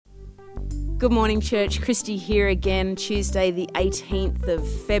Good morning, church. Christy here again, Tuesday the 18th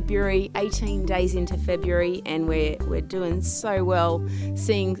of February, 18 days into February, and we're doing so well,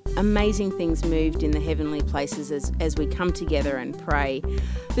 seeing amazing things moved in the heavenly places as we come together and pray.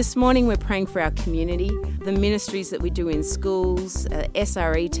 This morning we're praying for our community, the ministries that we do in schools,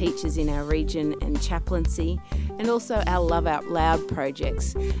 SRE teachers in our region and chaplaincy, and also our Love Out Loud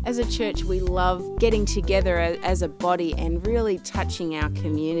projects. As a church, we love getting together as a body and really touching our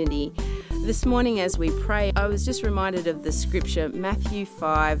community. This morning as we pray, I was just reminded of the scripture, Matthew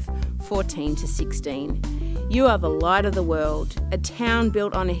 5:14-16. You are the light of the world. A town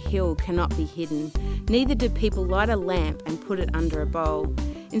built on a hill cannot be hidden. Neither do people light a lamp and put it under a bowl.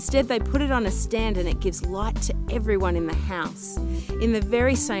 Instead, they put it on a stand and it gives light to everyone in the house. In the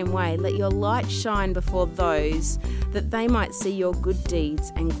very same way, let your light shine before those, that they might see your good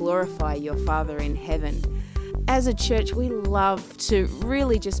deeds and glorify your Father in heaven. As a church, we love to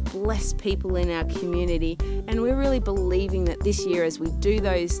really just bless people in our community, and we're really believing that this year, as we do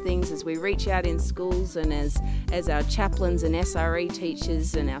those things, as we reach out in schools and as our chaplains and SRE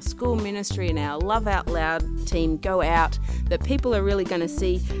teachers and our school ministry and our Love Out Loud team go out, that people are really going to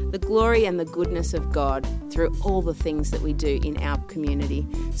see the glory and the goodness of God through all the things that we do in our community.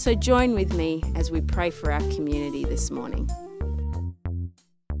 So join with me as we pray for our community this morning.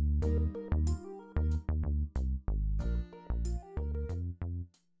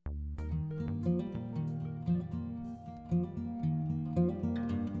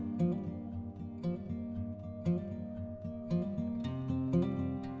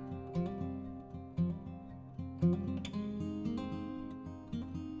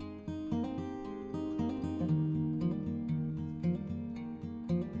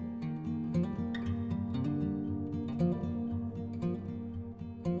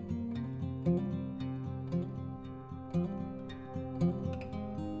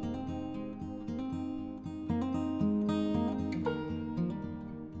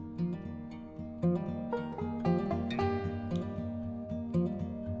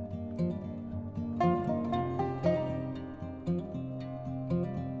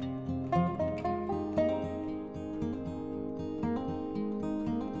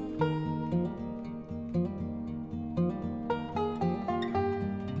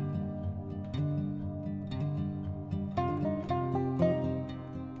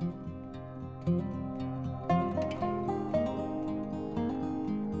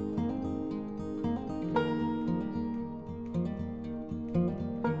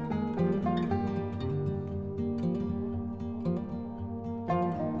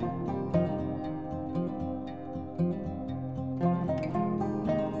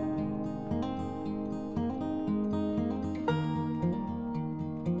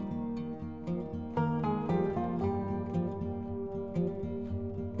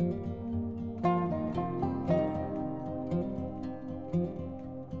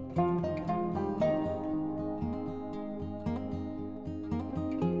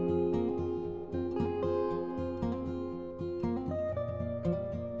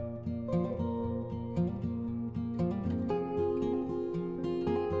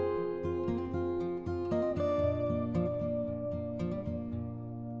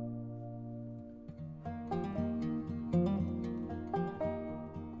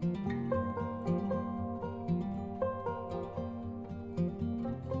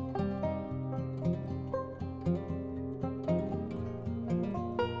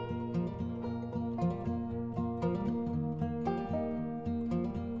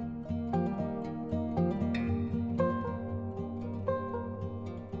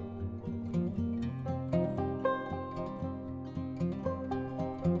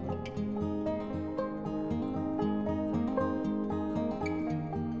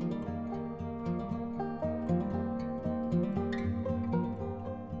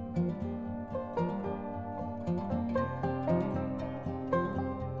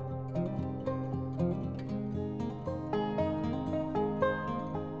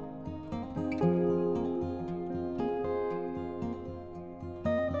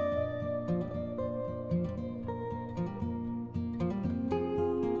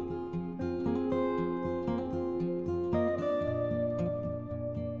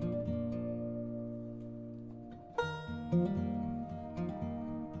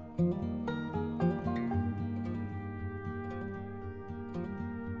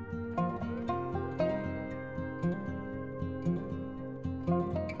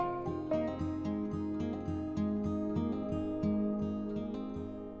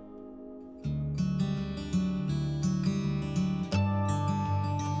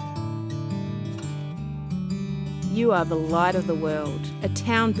 You are the light of the world. A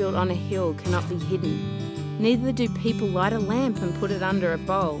town built on a hill cannot be hidden. Neither do people light a lamp and put it under a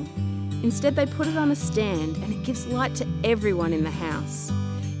bowl. Instead, they put it on a stand, and it gives light to everyone in the house.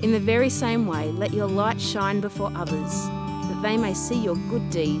 In the very same way, let your light shine before others, that they may see your good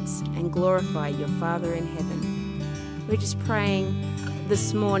deeds and glorify your Father in heaven. We're just praying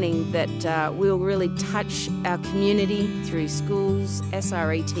this morning that we'll really touch our community through schools,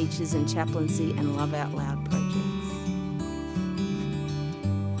 SRE teachers and chaplaincy and Love Out Loud projects.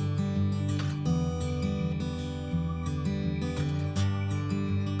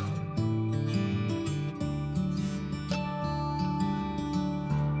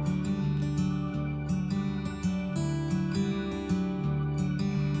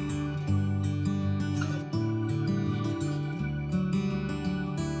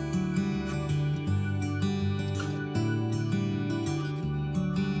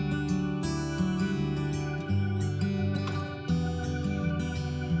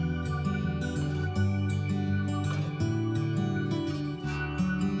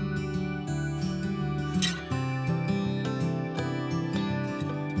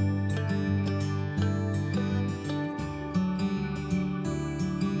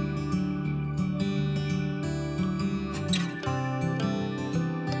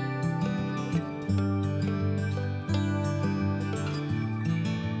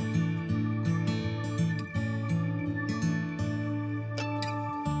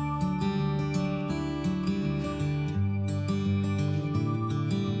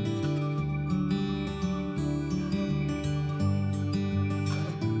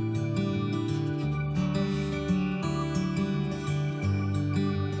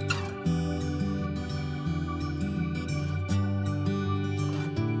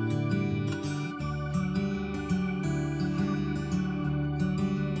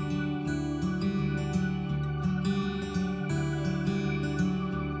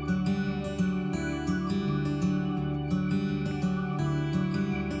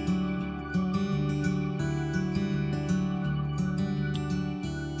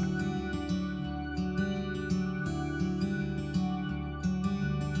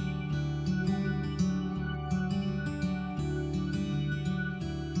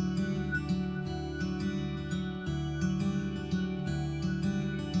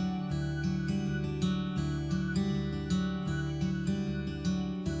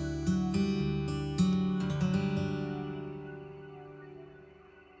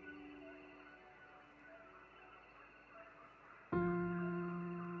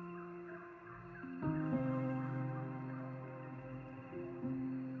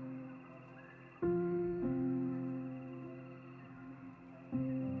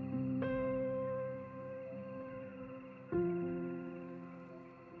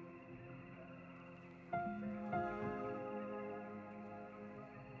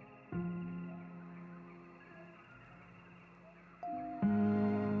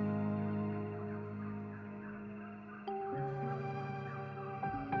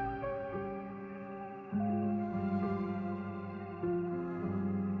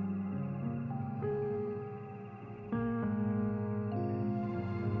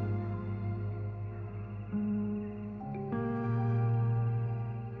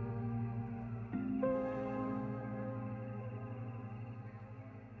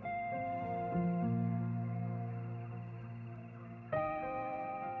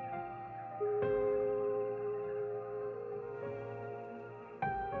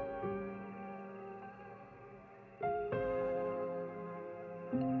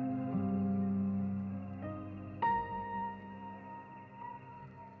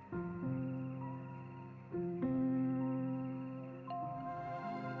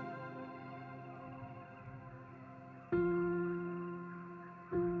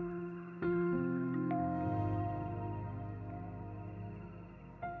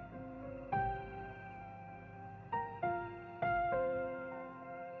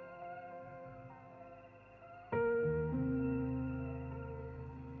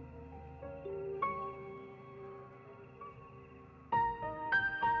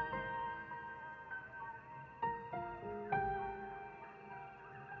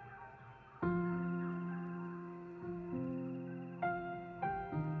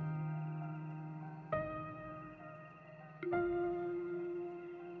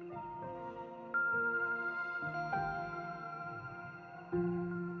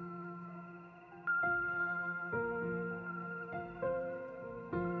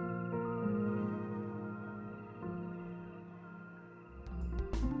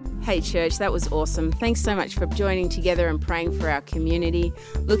 Hey church, that was awesome. Thanks so much for joining together and praying for our community.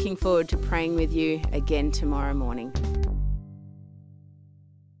 Looking forward to praying with you again tomorrow morning.